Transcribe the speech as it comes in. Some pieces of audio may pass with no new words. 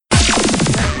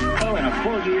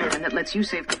full gear, and that lets you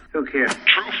save. Who cares?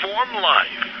 True Form Life.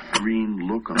 Green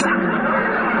lookum.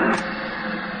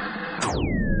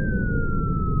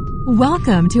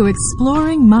 Welcome to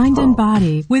Exploring Mind and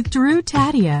Body with Drew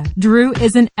Tadia. Drew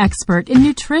is an expert in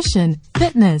nutrition,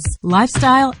 fitness,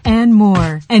 lifestyle, and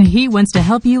more. And he wants to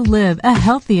help you live a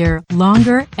healthier,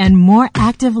 longer, and more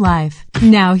active life.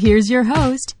 Now here's your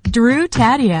host, Drew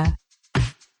Tadia.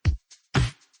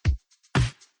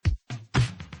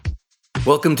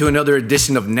 Welcome to another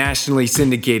edition of nationally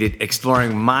syndicated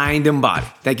Exploring Mind and Body.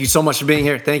 Thank you so much for being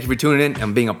here. Thank you for tuning in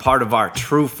and being a part of our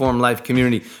True Form Life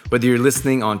community, whether you're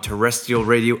listening on terrestrial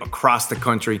radio across the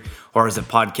country or as a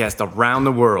podcast around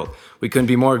the world. We couldn't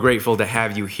be more grateful to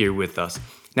have you here with us.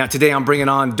 Now, today I'm bringing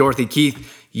on Dorothy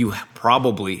Keith. You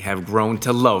probably have grown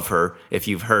to love her if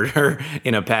you've heard her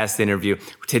in a past interview.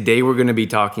 Today we're going to be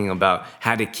talking about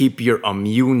how to keep your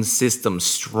immune system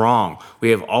strong.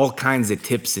 We have all kinds of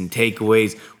tips and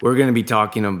takeaways. We're going to be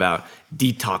talking about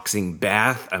detoxing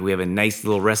bath. We have a nice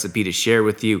little recipe to share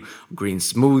with you. Green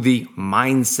smoothie,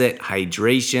 mindset,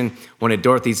 hydration. One of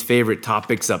Dorothy's favorite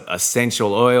topics of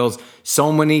essential oils.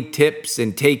 So many tips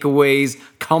and takeaways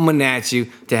coming at you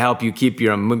to help you keep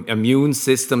your immune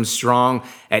system strong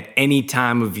at any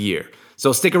time of year.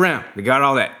 So stick around. We got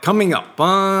all that coming up.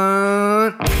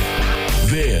 Fun.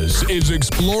 This is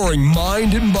Exploring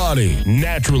Mind and Body.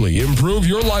 Naturally improve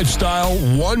your lifestyle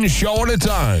one show at a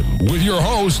time with your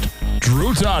host,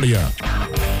 Drew Tadia.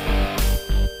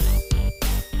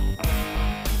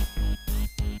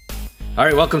 All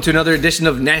right, welcome to another edition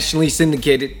of nationally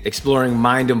syndicated Exploring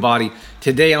Mind and Body.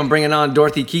 Today I'm bringing on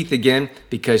Dorothy Keith again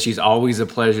because she's always a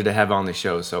pleasure to have on the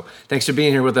show. So thanks for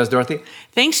being here with us, Dorothy.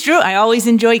 Thanks, Drew. I always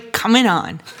enjoy coming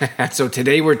on. So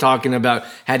today we're talking about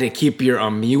how to keep your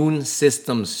immune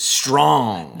system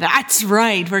strong. That's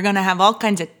right. We're going to have all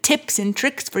kinds of tips and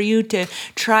tricks for you to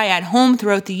try at home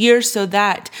throughout the year so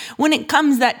that when it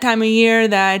comes that time of year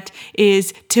that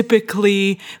is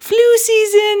typically flu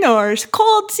season or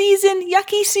cold season,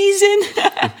 yucky season,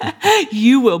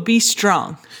 you will be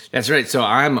strong. That's right. So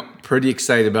I'm pretty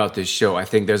excited about this show. I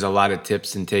think there's a lot of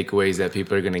tips and takeaways that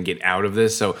people are going to get out of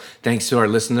this. So thanks to our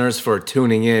listeners for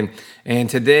tuning in. And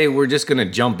today we're just going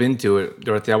to jump into it.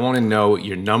 Dorothy, I want to know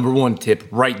your number one tip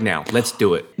right now. Let's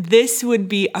do it. This would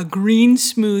be a green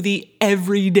smoothie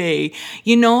every day.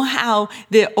 You know how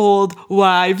the old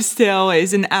wives' tale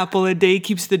is an apple a day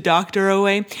keeps the doctor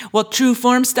away? Well, True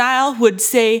Form Style would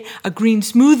say a green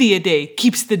smoothie a day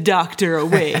keeps the doctor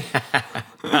away.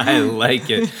 I like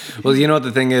it. Well, you know what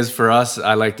the thing is for us, we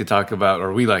like to talk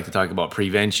about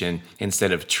prevention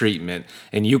instead of treatment.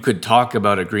 And you could talk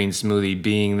about a green smoothie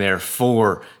being there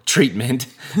for treatment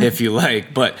if you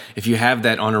like, but if you have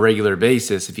that on a regular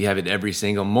basis, if you have it every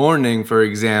single morning, for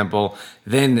example,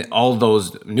 then all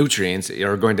those nutrients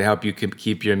are going to help you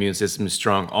keep your immune system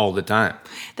strong all the time.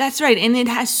 That's right. And it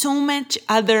has so much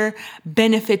other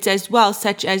benefits as well,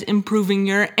 such as improving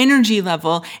your energy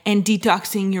level and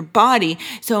detoxing your body.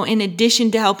 So in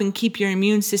addition to helping keep your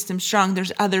immune system strong,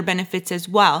 there's other benefits as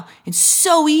well. It's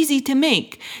so easy to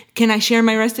make. Can I share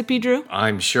my recipe, Drew?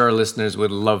 I'm sure our listeners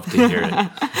would love to hear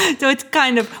it. So it's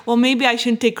kind of, well, maybe I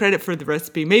shouldn't take credit for the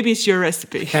recipe. Maybe it's your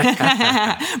recipe.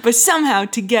 But somehow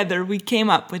together we came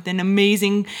up with an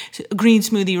amazing green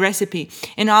smoothie recipe.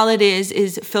 And all it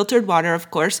is filtered water,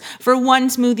 of course. For one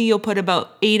smoothie, you'll put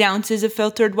about 8 ounces of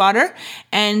filtered water.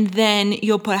 And then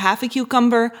you'll put half a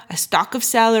cucumber, a stalk of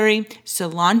celery,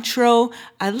 cilantro,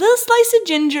 a little slice of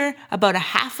ginger, about a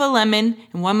half a lemon.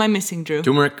 And what am I missing, Drew?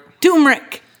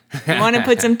 Turmeric. You want to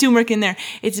put some turmeric in there.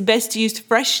 It's best to use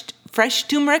fresh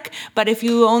turmeric, but if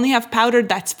you only have powdered,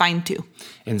 that's fine too.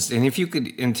 And if you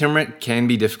could, and turmeric can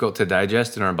be difficult to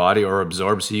digest in our body or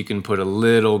absorb, so you can put a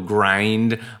little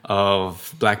grind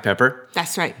of black pepper.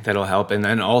 That's right. That'll help. And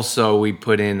then also we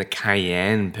put in the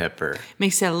cayenne pepper.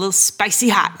 Makes it a little spicy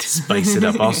hot. Spice it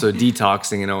up. Also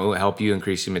detoxing, and it will help you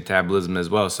increase your metabolism as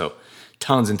well. So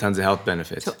tons and tons of health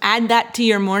benefits. So add that to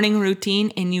your morning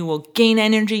routine and you will gain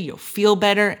energy. You'll feel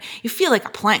better. You feel like a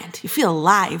plant. You feel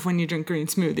alive when you drink green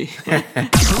smoothie.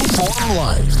 True Form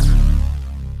Life.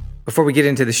 Before we get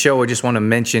into the show, I just want to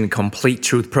mention Complete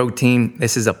Truth Protein.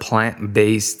 This is a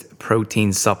plant-based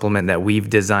protein supplement that we've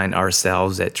designed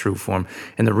ourselves at True Form.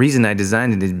 And the reason I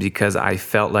designed it is because I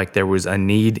felt like there was a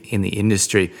need in the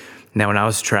industry. Now, when I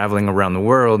was traveling around the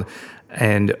world,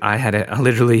 and I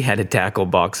literally had a tackle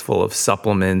box full of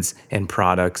supplements and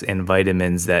products and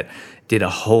vitamins that did a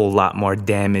whole lot more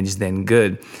damage than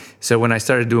good. So when I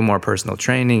started doing more personal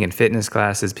training and fitness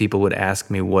classes, people would ask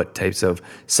me what types of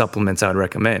supplements I would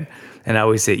recommend. And I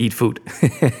always say, eat food.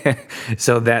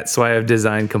 So that's why I've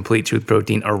designed Complete Truth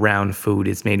Protein around food.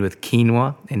 It's made with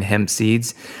quinoa and hemp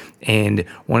seeds. And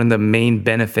one of the main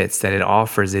benefits that it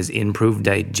offers is improved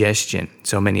digestion.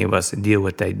 So many of us deal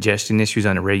with digestion issues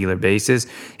on a regular basis.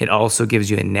 It also gives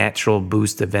you a natural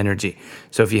boost of energy.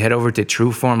 So if you head over to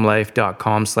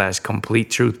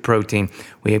trueformlife.com/complete truth protein,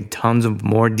 we have tons of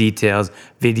more details,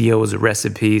 videos,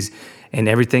 recipes, and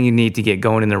everything you need to get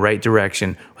going in the right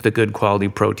direction with a good quality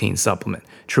protein supplement.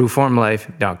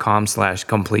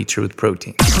 trueformlife.com/complete truth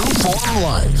protein. Trueform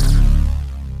Life.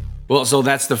 Well, so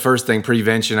that's the first thing.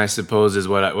 Prevention, I suppose, is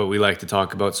what we like to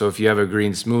talk about. So if you have a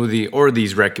green smoothie or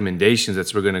these recommendations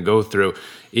that we're going to go through,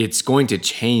 it's going to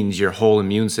change your whole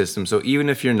immune system. So even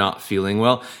if you're not feeling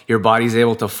well, your body's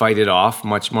able to fight it off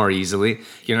much more easily.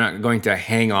 You're not going to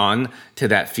hang on to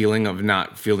that feeling of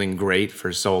not feeling great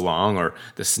for so long, or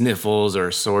the sniffles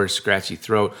or sore, scratchy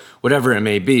throat, whatever it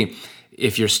may be.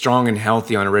 If you're strong and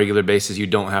healthy on a regular basis, you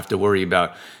don't have to worry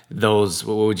about those,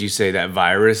 what would you say, that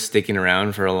virus sticking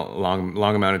around for a long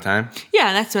amount of time?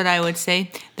 Yeah, that's what I would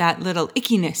say. That little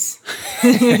ickiness.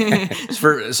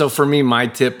 So for me, my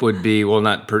tip would be, well,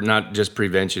 not just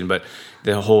prevention, but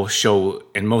the whole show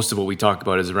and most of what we talk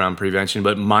about is around prevention,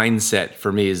 but mindset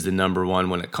for me is the number one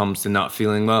when it comes to not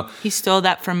feeling well. He stole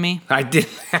that from me. I did.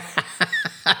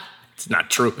 It's not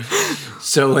true.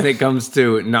 So when it comes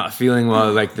to not feeling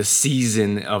well, like the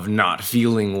season of not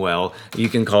feeling well, you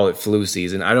can call it flu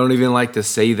season. I don't even like to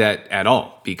say that at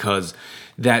all, because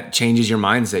that changes your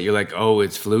mindset. You're like, oh,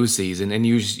 it's flu season. And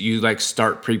you like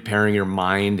start preparing your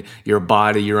mind, your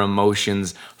body, your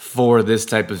emotions for this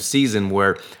type of season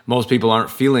where most people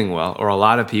aren't feeling well, or a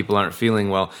lot of people aren't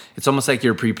feeling well. It's almost like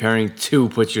you're preparing to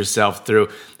put yourself through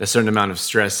a certain amount of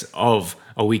stress of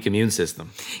a weak immune system.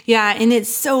 Yeah, and it's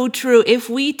so true. If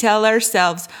we tell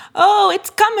ourselves, oh, it's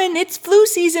coming, it's flu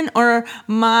season, or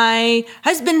my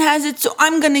husband has it, so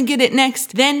I'm going to get it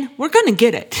next, then we're going to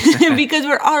get it because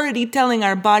we're already telling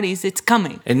our bodies it's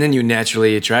coming. And then you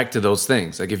naturally attract to those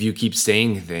things. Like if you keep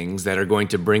saying things that are going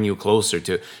to bring you closer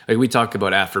to, like we talk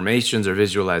about affirmations or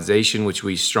visualization, which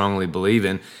we strongly believe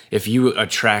in. If you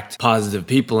attract positive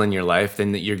people in your life,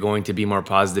 then you're going to be more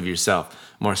positive yourself.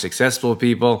 More successful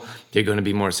people, you're going to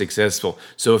be more successful.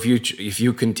 So if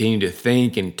you continue to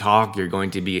think and talk, you're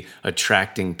going to be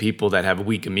attracting people that have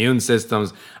weak immune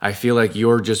systems. I feel like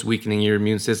you're just weakening your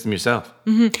immune system yourself.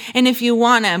 Mm-hmm. And if you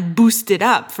want to boost it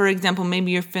up, for example,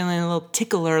 maybe you're feeling a little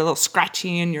tickle or a little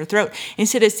scratchy in your throat.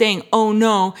 Instead of saying, oh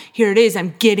no, here it is,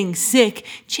 I'm getting sick,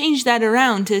 change that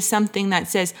around to something that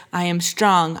says, I am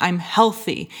strong, I'm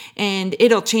healthy. And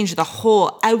it'll change the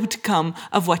whole outcome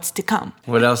of what's to come.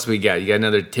 What else we got? You got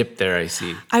another tip there, I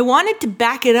see. I wanted to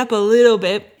back it up a little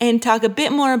bit and talk a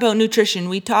bit more about nutrition.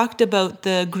 We talked about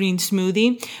the green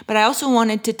smoothie, but I also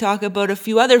wanted to talk about a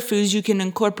few other foods you can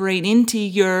incorporate into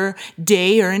your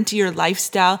day or into your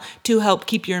lifestyle to help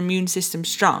keep your immune system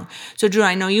strong. So Drew,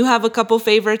 I know you have a couple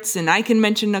favorites and I can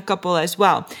mention a couple as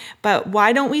well, but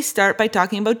why don't we start by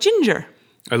talking about ginger?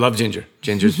 I love ginger.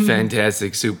 Ginger's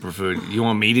fantastic superfood. You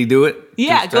want me to do it?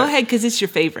 Yeah, go ahead, because it's your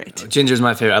favorite. Ginger's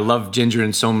my favorite. I love ginger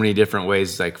in so many different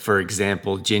ways. Like, for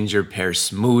example, ginger pear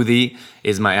smoothie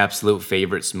is my absolute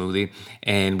favorite smoothie.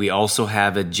 And we also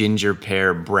have a ginger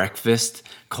pear breakfast,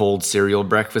 cold cereal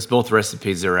breakfast. Both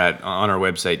recipes are on our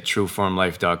website,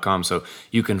 trueformlife.com. So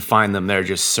you can find them there.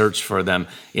 Just search for them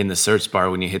in the search bar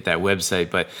when you hit that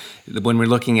website. But when we're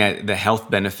looking at the health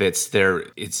benefits there,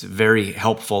 it's very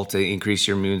helpful to increase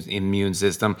your immune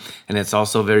system. And it's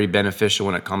also very beneficial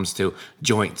when it comes to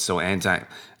joints. So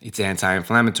it's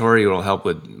anti-inflammatory. It will help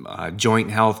with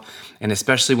joint health. And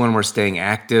especially when we're staying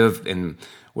active and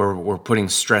we're putting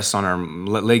stress on our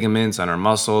ligaments, on our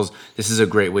muscles, this is a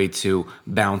great way to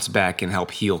bounce back and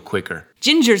help heal quicker.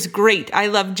 Ginger's great. I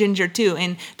love ginger too.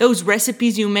 And those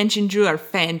recipes you mentioned, Drew, are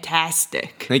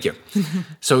fantastic. Thank you.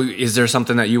 So is there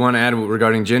something that you want to add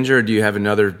regarding ginger, or do you have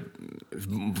another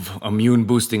immune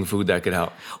boosting food that could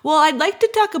help? Well, I'd like to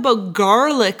talk about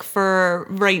garlic for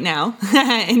right now,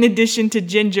 in addition to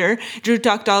ginger. Drew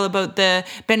talked all about the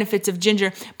benefits of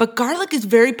ginger, but garlic is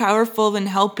very powerful in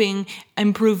helping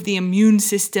improve the immune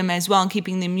system as well and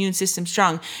keeping the immune system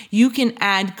strong. You can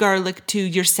add garlic to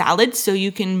your salads, so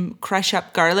you can crush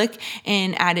up garlic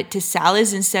and add it to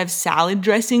salads instead of salad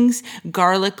dressings.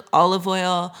 Garlic, olive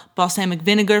oil, balsamic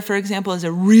vinegar, for example, is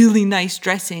a really nice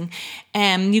dressing.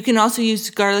 And you can also use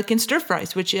garlic in stir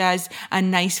fries, which has a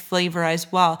nice flavor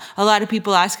as well. A lot of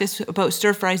people ask us about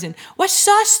stir fries and what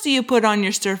sauce do you put on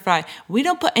your stir fry? We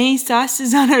don't put any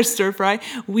sauces on our stir fry.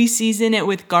 We season it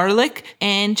with garlic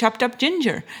and chopped up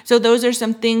ginger. So those are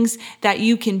some things that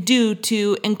you can do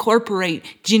to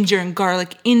incorporate ginger and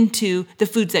garlic into the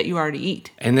foods that you already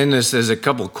eat. And then there's a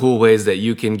couple cool ways that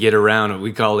you can get around it.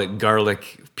 We call it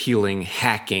garlic peeling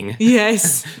hacking.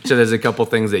 Yes. So there's a couple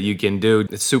things that you can do.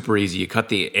 It's super easy. You cut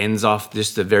the ends off,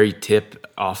 just the very tip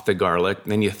off the garlic,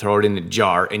 then you throw it in a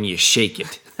jar and you shake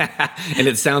it. And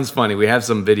it sounds funny. We have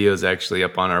some videos actually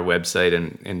up on our website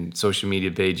and social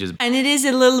media pages. And it is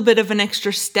a little bit of an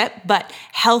extra step, but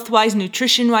health-wise,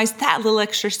 nutrition-wise, that little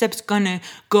extra step's gonna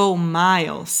go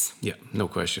miles. Yeah, no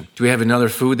question. Do we have another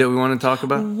food that we want to talk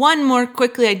about? One more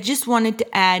quickly I just wanted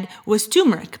to add was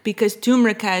turmeric, because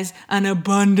turmeric has an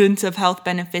abundance of health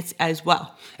benefits as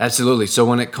well. Absolutely. So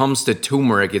when it comes to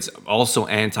turmeric, it's also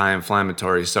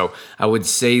anti-inflammatory. So I would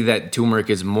say that turmeric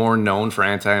is more known for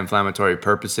anti-inflammatory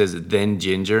purposes than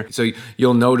ginger. So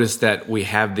you'll notice that we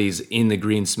have these in the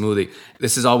green smoothie.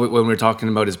 This is all when we're talking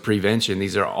about is prevention.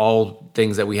 These are all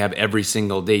things that we have every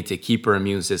single day to keep our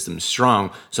immune system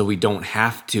strong so we don't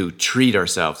have to treat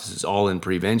ourselves. This is all in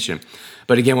prevention.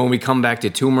 But again, when we come back to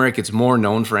turmeric, it's more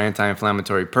known for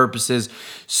anti-inflammatory purposes.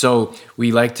 So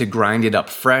we like to grind it up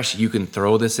fresh. You can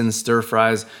throw this in stir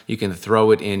fries. You can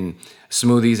throw it in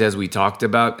smoothies, as we talked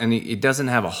about. And it doesn't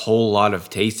have a whole lot of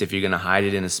taste if you're going to hide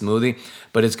it in a smoothie,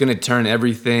 but it's going to turn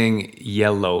everything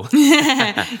yellow.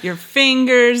 Your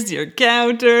fingers, your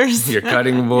counters, your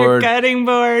cutting board,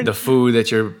 the food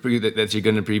that you're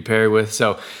going to prepare with.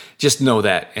 So just know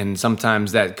that. And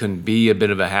sometimes that can be a bit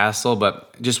of a hassle, but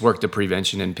just work the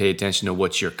prevention and pay attention to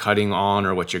what you're cutting on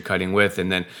or what you're cutting with.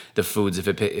 And then the foods, if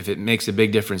it makes a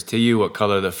big difference to you, what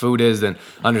color the food is, then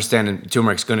understanding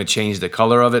turmeric's going to change the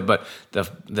color of it, but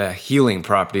the healing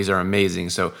properties are amazing.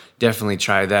 So definitely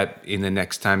try that in the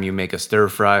next time you make a stir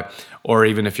fry, or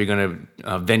even if you're going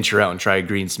to venture out and try a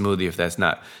green smoothie, if that's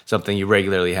not something you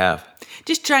regularly have.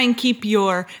 Just try and keep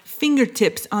your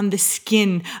fingertips on the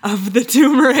skin of the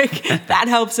turmeric. That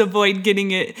helps avoid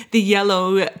getting the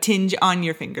yellow tinge on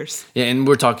your fingers. Yeah, and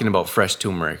we're talking about fresh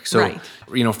turmeric. So, right.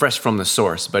 Fresh from the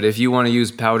source. But if you want to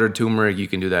use powdered turmeric, you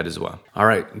can do that as well. All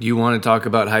right. Do you want to talk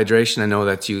about hydration? I know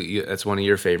that's that's one of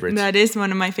your favorites. That is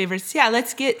one of my favorites. Yeah,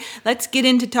 let's get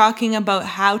into talking about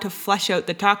how to flush out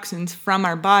the toxins from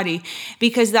our body,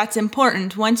 because that's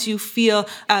important. Once you feel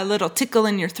a little tickle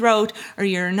in your throat, or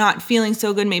you're not feeling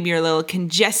so good, maybe you're a little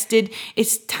congested,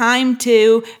 it's time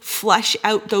to flush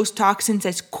out those toxins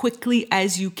as quickly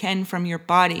as you can from your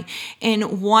body.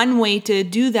 And one way to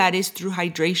do that is through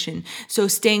hydration. So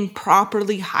staying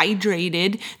properly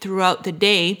hydrated throughout the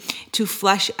day to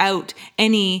flush out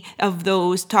any of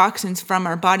those toxins from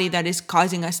our body that is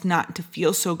causing us not to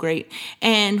feel so great.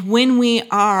 And when we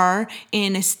are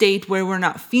in a state where we're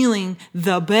not feeling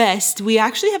the best, we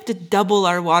actually have to double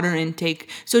our water intake.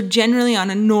 So generally on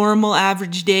a normal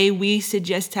average day, we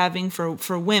suggest having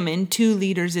for women 2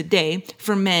 liters a day,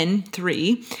 for men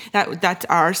 3. That's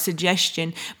our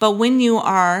suggestion. But when you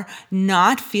are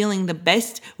not feeling the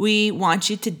best, we want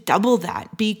you to double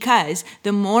that, because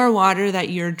the more water that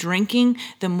you're drinking,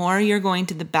 the more you're going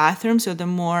to the bathroom, so the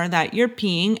more that you're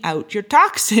peeing out your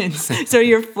toxins. So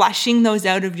you're flushing those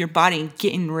out of your body and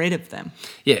getting rid of them.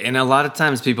 Yeah, and a lot of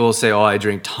times people will say, oh, I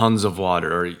drink tons of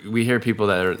water. Or we hear people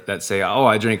that say, oh,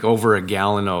 I drink over a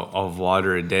gallon of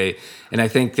water a day. And I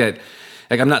think that,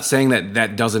 I'm not saying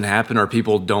that doesn't happen or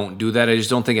people don't do that. I just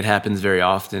don't think it happens very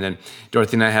often. And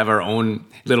Dorothy and I have our own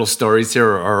little stories here,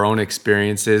 or our own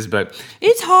experiences, but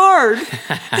it's hard.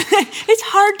 It's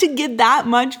hard to get that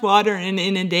much water in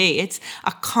a day. It's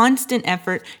a constant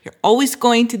effort. You're always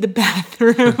going to the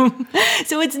bathroom.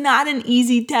 So it's not an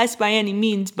easy test by any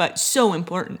means, but so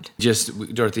important.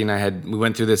 Dorothy and I we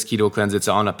went through this keto cleanse. It's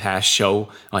on a past show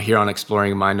here on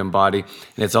Exploring Mind and Body.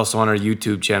 And it's also on our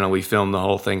YouTube channel. We filmed the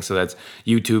whole thing. So that's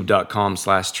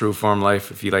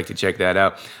youtube.com/trueformlife if you'd like to check that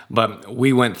out. But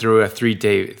we went through a three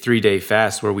day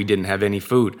fast where we didn't have any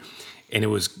food. And it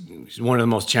was one of the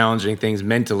most challenging things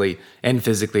mentally and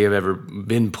physically I've ever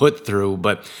been put through.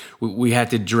 But we had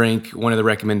to drink, one of the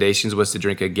recommendations was to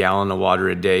drink a gallon of water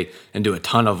a day and do a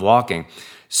ton of walking.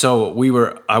 So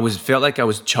felt like I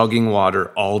was chugging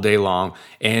water all day long,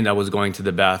 and I was going to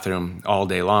the bathroom all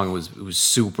day long. It was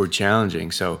super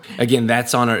challenging. So again,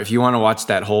 that's if you want to watch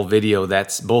that whole video,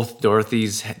 that's both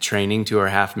Dorothy's training to our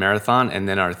half marathon and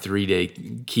then our 3-day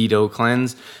keto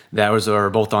cleanse. Are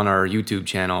both on our YouTube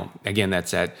channel. Again,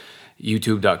 that's at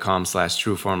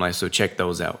youtube.com/trueformlife. So check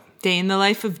those out. Day in the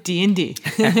life of D&D.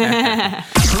 True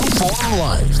Form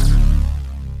Life.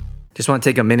 Just want to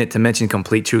take a minute to mention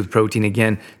Complete Truth Protein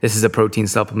again. This is a protein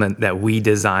supplement that we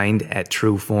designed at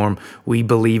True Form. We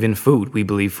believe in food. We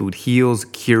believe food heals,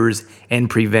 cures, and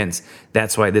prevents.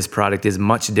 That's why this product is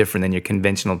much different than your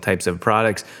conventional types of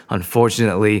products.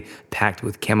 Unfortunately, packed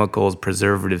with chemicals,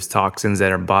 preservatives, toxins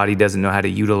that our body doesn't know how to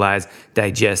utilize,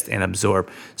 digest, and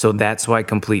absorb. So that's why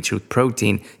Complete Truth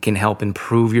Protein can help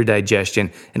improve your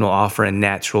digestion and will offer a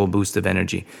natural boost of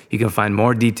energy. You can find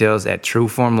more details at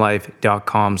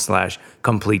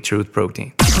trueformlife.com/Complete Truth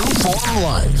Protein. Trueform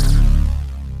Life.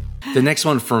 The next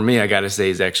one for me, I gotta say,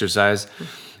 is exercise.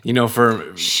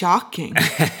 Shocking.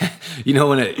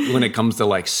 When it comes to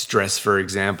like stress, for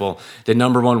example, the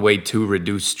number one way to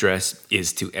reduce stress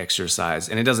is to exercise.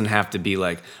 And it doesn't have to be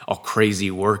like a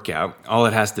crazy workout. All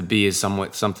it has to be is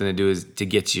something to do is to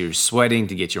get you sweating,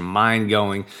 to get your mind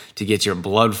going, to get your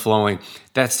blood flowing.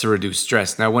 That's to reduce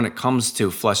stress. Now, when it comes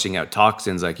to flushing out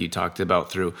toxins, like you talked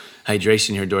about through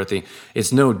hydration here, Dorothy,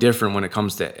 it's no different when it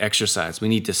comes to exercise. We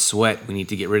need to sweat. We need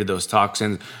to get rid of those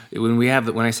toxins. When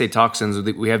I say toxins,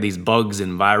 we have these bugs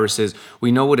and viruses.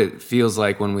 We know what it feels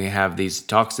like when we have these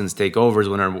toxins take over,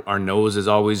 when our nose is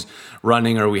always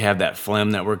running, or we have that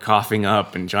phlegm that we're coughing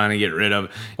up and trying to get rid of.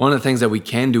 One of the things that we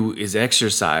can do is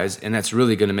exercise, and that's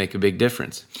really going to make a big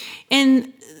difference.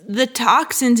 And the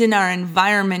toxins in our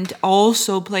environment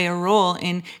also play a role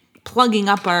in plugging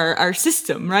up our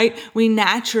system, right? We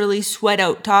naturally sweat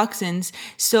out toxins.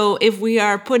 So if we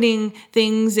are putting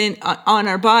things on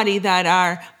our body that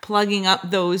are plugging up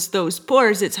those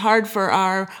pores, it's hard for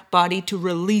our body to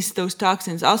release those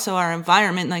toxins. Also, our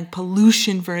environment, like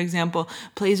pollution, for example,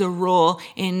 plays a role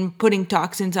in putting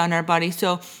toxins on our body.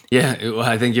 So yeah,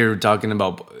 I think you're talking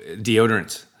about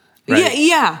deodorants. Right?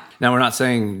 Yeah. Now, we're not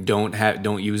saying don't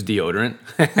use deodorant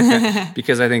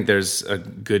because I think there's a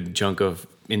good chunk of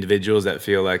individuals that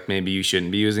feel like maybe you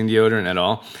shouldn't be using deodorant at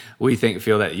all. We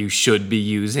feel that you should be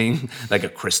using like a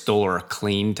crystal or a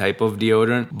clean type of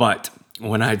deodorant. But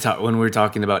when we're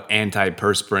talking about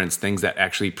antiperspirants, things that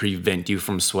actually prevent you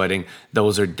from sweating,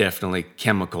 those are definitely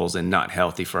chemicals and not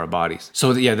healthy for our bodies.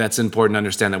 So yeah, that's important to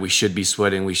understand that we should be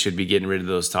sweating, we should be getting rid of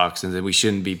those toxins, and we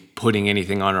shouldn't be putting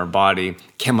anything on our body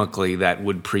chemically that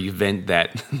would prevent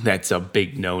that. That's a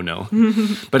big no-no.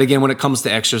 But again, when it comes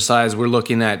to exercise, we're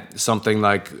looking at something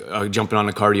like jumping on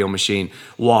a cardio machine,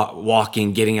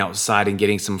 walking, getting outside and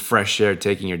getting some fresh air,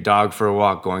 taking your dog for a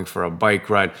walk, going for a bike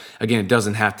ride. Again, it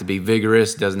doesn't have to be vigorous.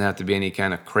 Doesn't have to be any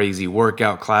kind of crazy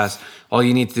workout class. All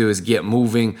you need to do is get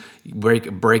moving,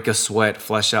 break a sweat,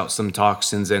 flush out some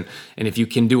toxins, and if you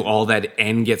can do all that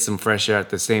and get some fresh air at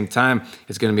the same time,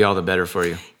 it's going to be all the better for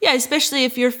you. Yeah, especially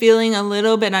if you're feeling a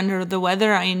little bit under the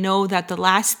weather. I know that the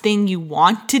last thing you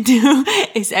want to do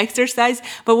is exercise,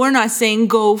 but we're not saying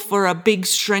go for a big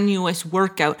strenuous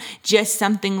workout, just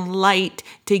something light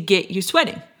to get you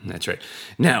sweating. That's right.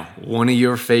 Now, one of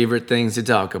your favorite things to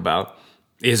talk about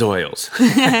is oils.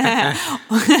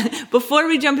 Before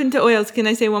we jump into oils, can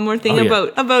I say one more thing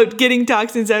about getting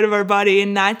toxins out of our body?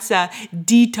 And that's a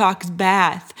detox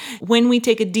bath. When we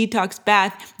take a detox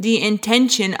bath, the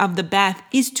intention of the bath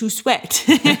is to sweat.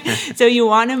 So you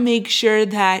want to make sure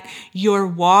that your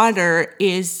water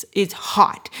is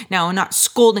hot. Now, not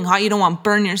scalding hot. You don't want to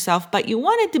burn yourself, but you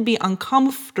want it to be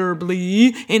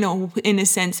uncomfortably, in a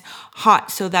sense,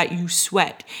 hot so that you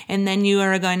sweat. And then you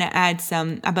are going to add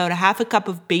about a half a cup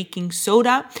of baking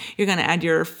soda. You're going to add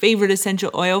your favorite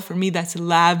essential oil. For me, that's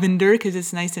lavender because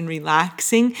it's nice and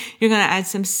relaxing. You're going to add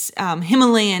some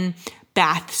Himalayan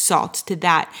bath salts to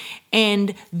that.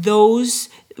 And those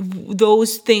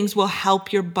things will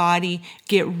help your body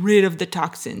get rid of the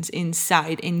toxins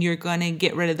inside, and you're going to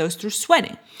get rid of those through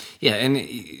sweating. Yeah, and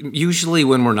usually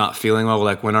when we're not feeling well,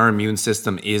 like when our immune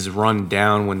system is run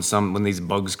down, when these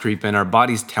bugs creep in, our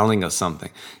body's telling us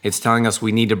something. It's telling us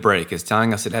we need a break. It's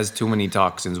telling us it has too many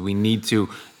toxins. We need to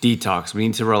detox. We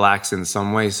need to relax in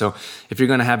some way. So if you're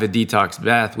going to have a detox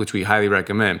bath, which we highly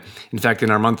recommend, in fact,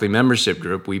 in our monthly membership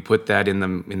group, we put that in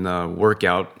the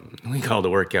workout. We call it a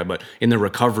workout, but in the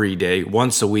recovery day,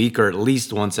 once a week or at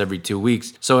least once every 2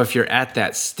 weeks. So if you're at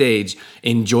that stage,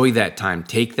 enjoy that time.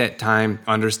 Take that time.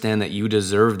 Understand that you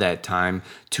deserve that time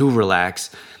to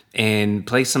relax. And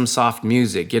play some soft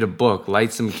music, get a book,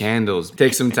 light some candles,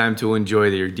 take some time to enjoy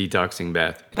your detoxing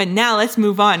bath. But now let's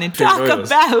move on and talk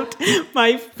about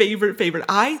my favorite.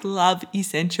 I love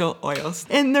essential oils,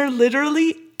 and they're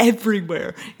literally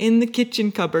everywhere, in the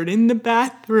kitchen cupboard, in the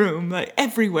bathroom, like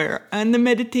everywhere, on the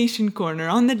meditation corner,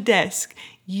 on the desk.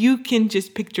 You can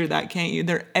just picture that, can't you?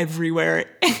 They're everywhere.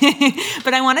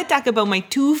 But I want to talk about my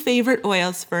 2 favorite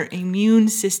oils for immune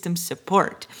system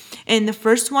support. And the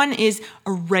first one is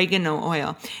oregano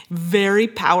oil. Very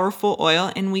powerful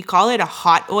oil, and we call it a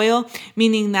hot oil,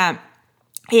 meaning that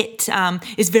it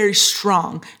is very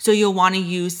strong. So you'll want to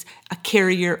use a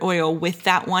carrier oil with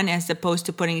that one as opposed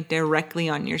to putting it directly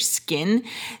on your skin.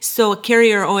 So a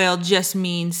carrier oil just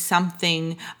means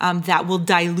something that will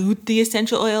dilute the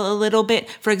essential oil a little bit.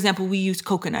 For example, we use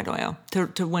coconut oil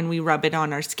to when we rub it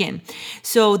on our skin.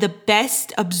 So the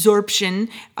best absorption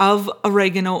of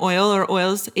oregano oil or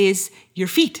oils is your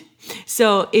feet.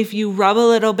 So if you rub a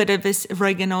little bit of this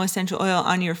oregano essential oil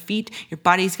on your feet, your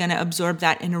body's going to absorb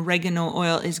that, and oregano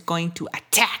oil is going to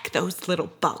attack those little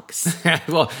bugs.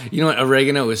 Well, you know what?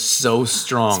 Oregano is so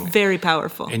strong. It's very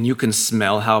powerful. And you can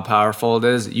smell how powerful it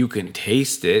is. You can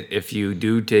taste it if you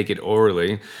do take it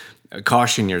orally.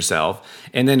 Caution yourself.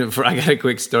 And then I got a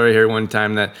quick story here. One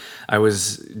time that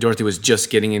Dorothy was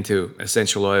just getting into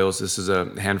essential oils. This is a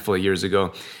handful of years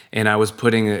ago. And I was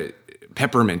putting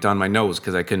peppermint on my nose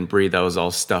because I couldn't breathe. I was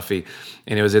all stuffy.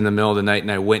 And it was in the middle of the night, and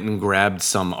I went and grabbed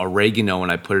some oregano and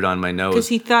I put it on my nose. Because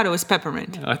he thought it was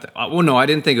peppermint. Well, no, I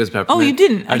didn't think it was peppermint. Oh, you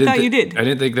didn't? I thought you did. I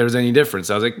didn't think there was any difference.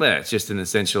 I was like, it's just an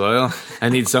essential oil. I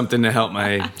need something to help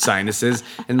my sinuses.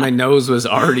 And my nose was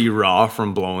already raw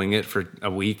from blowing it for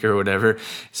a week or whatever.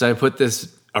 So I put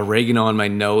this oregano on my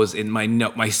nose, and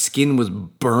my skin was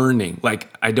burning.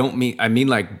 Like, I mean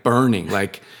like burning,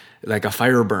 like a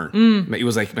fire burn. It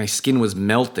was like my skin was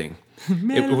melting.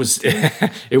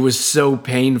 It was so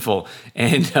painful.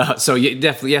 And so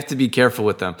you have to be careful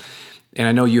with them. And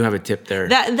I know you have a tip there.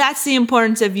 That's the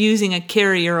importance of using a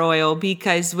carrier oil,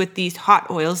 because with these hot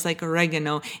oils like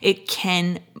oregano, it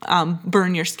can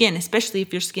burn your skin, especially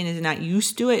if your skin is not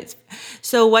used to it.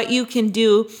 So what you can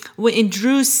do, in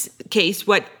Drew's case,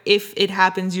 what if it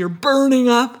happens you're burning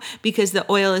up because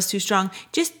the oil is too strong,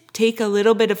 just take a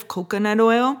little bit of coconut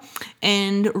oil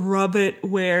and rub it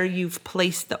where you've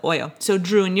placed the oil. So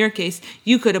Drew, in your case,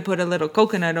 you could have put a little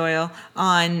coconut oil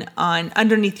on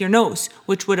underneath your nose,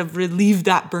 which would have relieved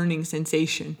that burning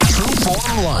sensation. True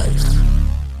Form Life.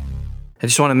 I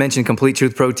just want to mention Complete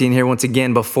Truth Protein here once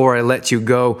again before I let you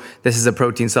go. This is a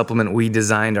protein supplement we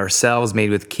designed ourselves, made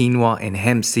with quinoa and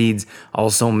hemp seeds,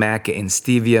 also maca and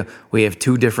stevia. We have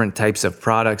 2 different types of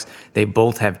products. They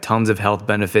both have tons of health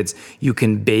benefits. You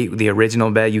can bake the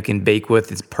original bag, you can bake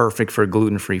with. It's perfect for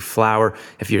gluten-free flour.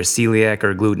 If you're celiac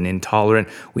or gluten intolerant,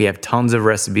 we have tons of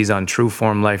recipes on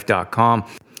trueformlife.com,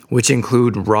 which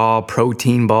include raw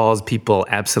protein balls. People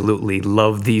absolutely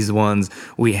love these ones.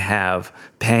 We have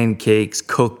pancakes,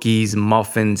 cookies,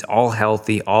 muffins, all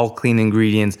healthy, all clean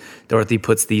ingredients. Dorothy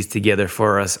puts these together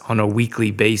for us on a weekly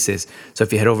basis. So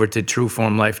if you head over to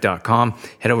trueformlife.com,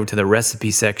 head over to the recipe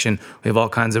section. We have all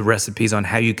kinds of recipes on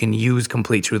how you can use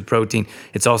Complete Truth Protein.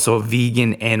 It's also a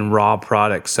vegan and raw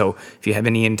product. So if you have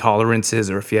any intolerances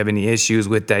or if you have any issues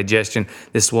with digestion,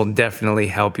 this will definitely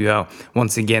help you out.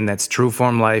 Once again, that's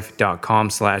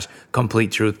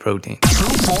trueformlife.com/Complete Truth Protein.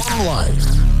 True Form Life.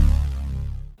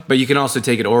 But you can also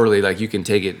take it orally. Like, you can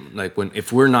take it, like,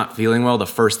 if we're not feeling well, the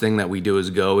first thing that we do is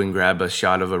go and grab a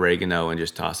shot of oregano and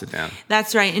just toss it down.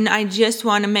 That's right. And I just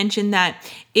want to mention that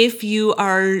if you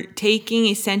are taking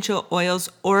essential oils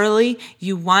orally,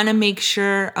 you want to make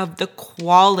sure of the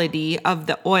quality of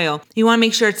the oil. You want to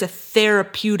make sure it's a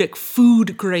therapeutic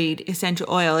food grade essential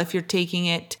oil if you're taking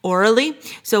it orally.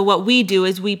 So what we do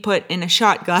is we put in a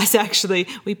shot glass, actually,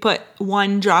 we put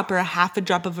 1 drop or a half a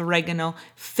drop of oregano,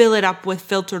 fill it up with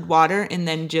filtered water, and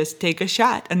then just take a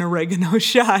shot, an oregano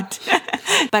shot.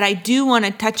 But I do want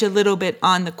to touch a little bit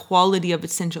on the quality of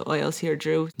essential oils here,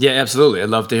 Drew. Yeah, absolutely. I'd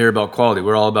love to hear about quality.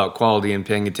 We're all about quality and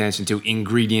paying attention to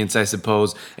ingredients, I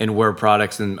suppose, and where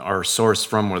products are sourced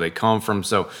from, where they come from.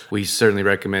 So we certainly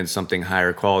recommend something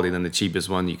higher quality than the cheapest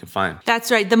one you can find.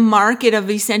 That's right. The market of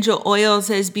essential oils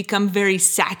has become very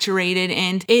saturated,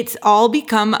 and it's all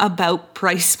become about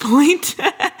price point,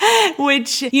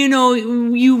 which,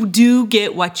 you do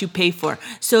get what you pay for.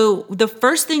 So the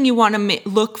first thing you want to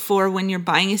look for when you're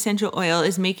buying essential oil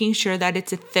is making sure that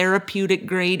it's a therapeutic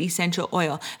grade essential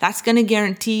oil. That's going to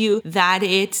guarantee you that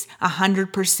it's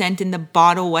 100% in the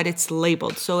bottle what it's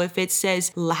labeled. So if it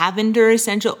says lavender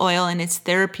essential oil and it's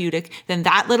therapeutic, then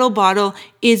that little bottle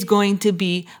is going to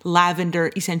be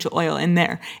lavender essential oil in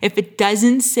there. If it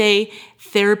doesn't say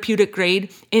therapeutic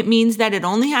grade, it means that it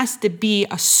only has to be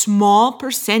a small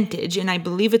percentage, and I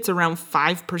believe it's around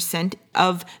 5%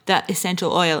 of the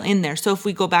essential oil in there. So if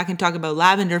we go back and talk about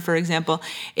lavender, for example,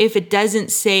 if it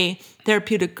doesn't say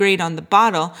therapeutic grade on the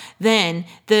bottle, then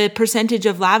the percentage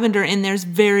of lavender in there is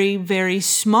very, very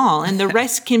small, and the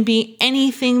rest can be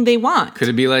anything they want. Could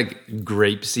it be like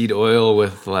grapeseed oil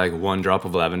with like 1 drop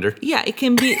of lavender? Yeah, it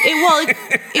can be.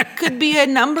 It could be a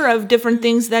number of different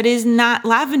things that is not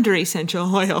lavender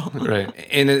essential oil. Right,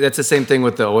 and that's the same thing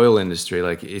with the oil industry.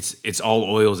 Like it's all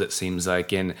oils, it seems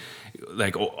like, and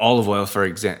like olive oil, for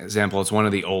example, it's one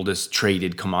of the oldest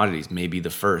traded commodities, maybe the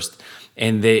first.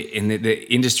 And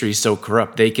the industry is so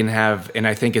corrupt. They can have, and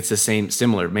I think it's the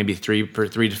similar, maybe 3 to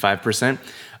 5%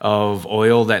 of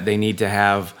oil that they need to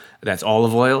have. That's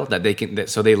olive oil that they can.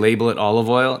 So they label it olive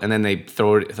oil, and then they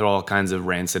throw all kinds of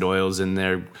rancid oils in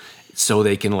there, so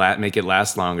they can make it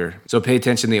last longer. So pay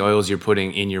attention to the oils you're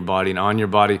putting in your body and on your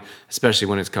body, especially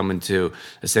when it's coming to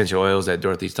essential oils that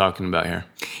Dorothy's talking about here.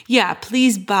 Yeah,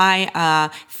 please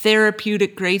buy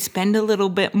therapeutic grade. Spend a little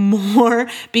bit more,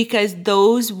 because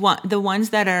the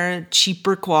ones that are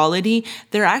cheaper quality,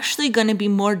 they're actually going to be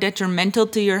more detrimental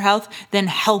to your health than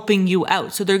helping you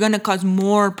out. So they're going to cause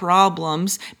more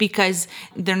problems because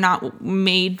they're not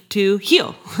made to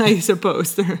heal, I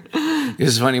suppose.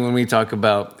 It's funny when we talk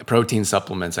about protein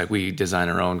supplements, like we design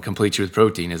our own Complete Truth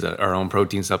Protein is our own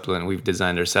protein supplement we've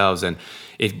designed ourselves, and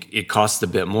it costs a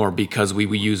bit more because we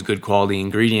use good quality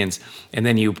ingredients, and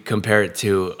then you compare it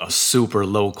to a super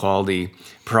low quality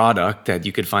product that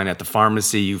you could find at the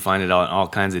pharmacy. You find it on all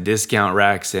kinds of discount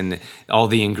racks, and all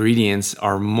the ingredients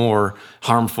are more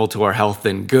harmful to our health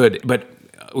than good. But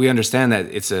we understand that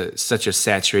it's such a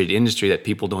saturated industry that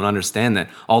people don't understand that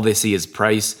all they see is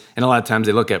price. And a lot of times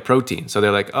they look at protein. So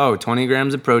they're like, oh, 20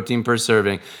 grams of protein per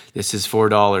serving. This is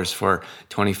 $4 for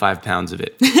 25 pounds of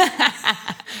it.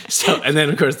 And then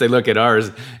of course they look at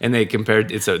ours and they compare,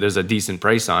 there's a decent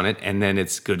price on it, and then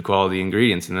it's good quality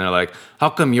ingredients. And they're like, how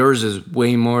come yours is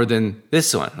way more than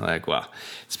this one? I'm like, well,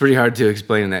 it's pretty hard to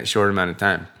explain in that short amount of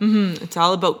time. Mm-hmm. It's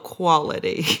all about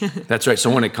quality. That's right. So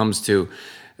when it comes to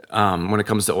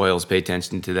oils, pay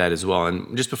attention to that as well.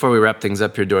 And just before we wrap things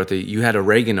up here, Dorothy, you had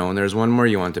oregano, and there's one more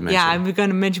you want to mention. Yeah, I'm going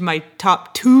to mention my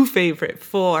top 2 favorite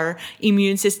for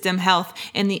immune system health.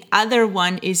 And the other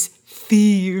one is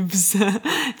Thieves.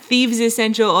 Thieves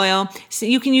essential oil. So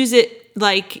you can use it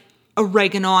like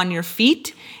oregano on your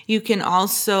feet. You can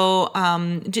also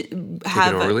Take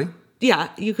it orally?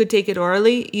 You could take it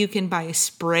orally. You can buy a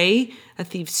spray, a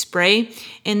Thieves spray,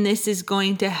 and this is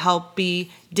going to help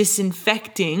be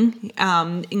disinfecting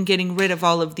and getting rid of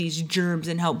all of these germs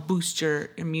and help boost your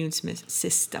immune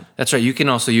system. That's right. You can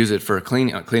also use it for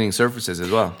cleaning surfaces as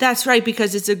well. That's right,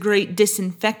 because it's a great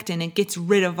disinfectant. It gets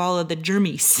rid of all of the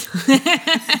germies.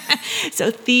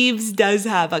 So Thieves does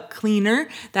have a cleaner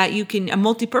that a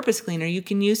multi-purpose cleaner you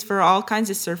can use for all kinds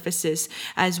of surfaces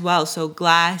as well. So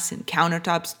glass and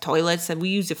countertops, toilets, and we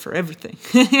use it for everything.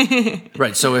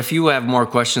 Right. So if you have more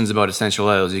questions about essential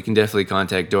oils, you can definitely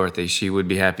contact Dorothy. She would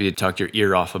be happy to talk your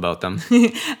ear off about them.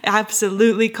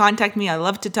 Absolutely. Contact me. I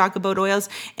love to talk about oils.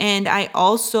 And I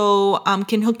also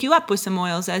can hook you up with some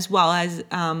oils as well, as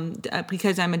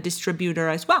because I'm a distributor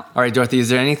as well. All right, Dorothy, is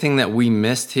there anything that we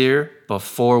missed here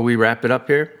before we wrap it up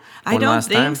here? I don't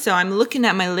think so. I'm looking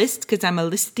at my list because I'm a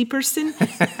listy person.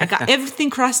 I got everything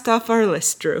crossed off our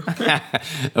list, Drew.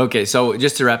 Okay, so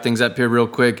just to wrap things up here real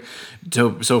quick.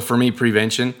 So for me,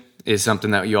 prevention is something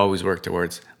that you always work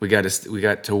towards. We got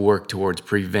to work towards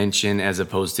prevention as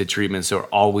opposed to treatment. So we're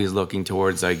always looking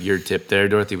towards, like your tip there,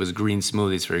 Dorothy, was green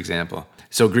smoothies, for example.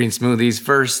 So green smoothies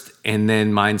first, and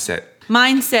then mindset.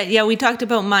 Mindset. Yeah, we talked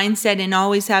about mindset and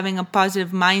always having a positive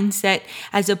mindset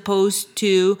as opposed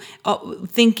to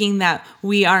thinking that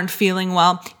we aren't feeling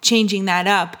well. Changing that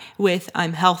up with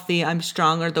I'm healthy, I'm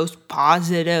strong, or those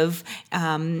positive,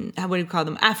 what do you call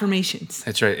them, affirmations.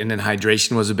 That's right. And then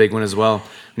hydration was a big one as well.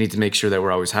 We need to make sure that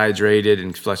we're always hydrated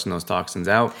and flushing those toxins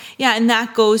out. Yeah, and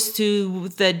that goes to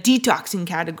the detoxing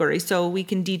category. So we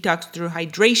can detox through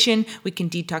hydration, we can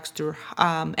detox through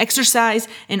exercise,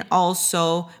 and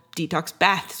also detox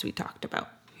baths we talked about.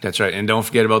 That's right. And don't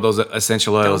forget about those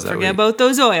essential oils. Don't forget about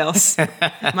those oils.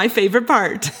 My favorite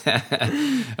part.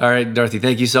 All right, Dorothy,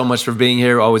 thank you so much for being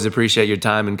here. Always appreciate your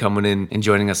time and coming in and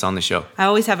joining us on the show. I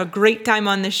always have a great time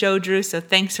on the show, Drew, so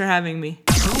thanks for having me.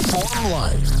 Trueform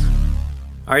Life.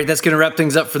 All right, that's going to wrap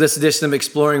things up for this edition of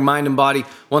Exploring Mind and Body.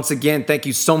 Once again, thank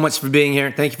you so much for being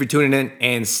here. Thank you for tuning in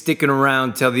and sticking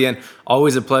around till the end.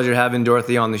 Always a pleasure having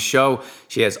Dorothy on the show.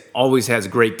 She always has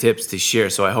great tips to share,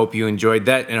 so I hope you enjoyed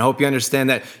that, and I hope you understand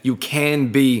that you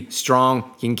can be strong.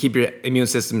 You can keep your immune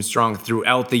system strong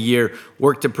throughout the year.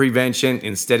 Work to prevention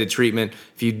instead of treatment.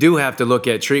 If you do have to look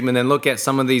at treatment, then look at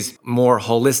some of these more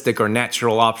holistic or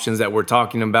natural options that we're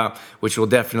talking about, which will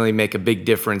definitely make a big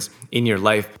difference in your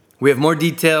life. We have more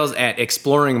details at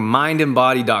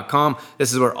exploringmindandbody.com.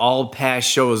 This is where all past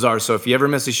shows are. So if you ever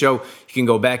miss a show, you can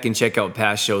go back and check out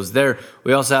past shows there.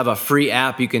 We also have a free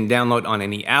app you can download on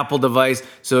any Apple device.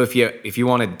 So if you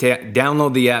want to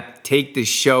download the app, take the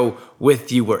show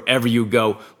with you wherever you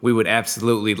go. We would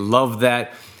absolutely love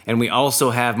that. And we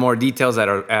also have more details at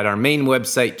our main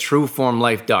website,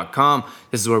 trueformlife.com.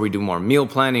 This is where we do more meal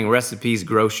planning, recipes,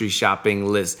 grocery shopping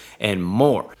lists, and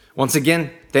more. Once again,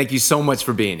 thank you so much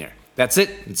for being here. That's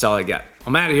it. That's all I got.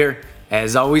 I'm out of here.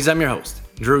 As always, I'm your host,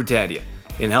 Drew Tadia,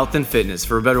 in health and fitness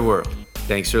for a better world.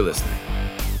 Thanks for listening.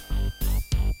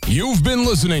 You've been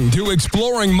listening to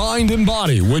Exploring Mind and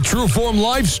Body with Trueform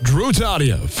Life's Drew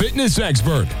Tadia, fitness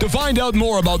expert. To find out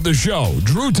more about the show,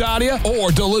 Drew Tadia,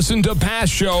 or to listen to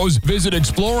past shows, visit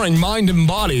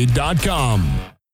exploringmindandbody.com.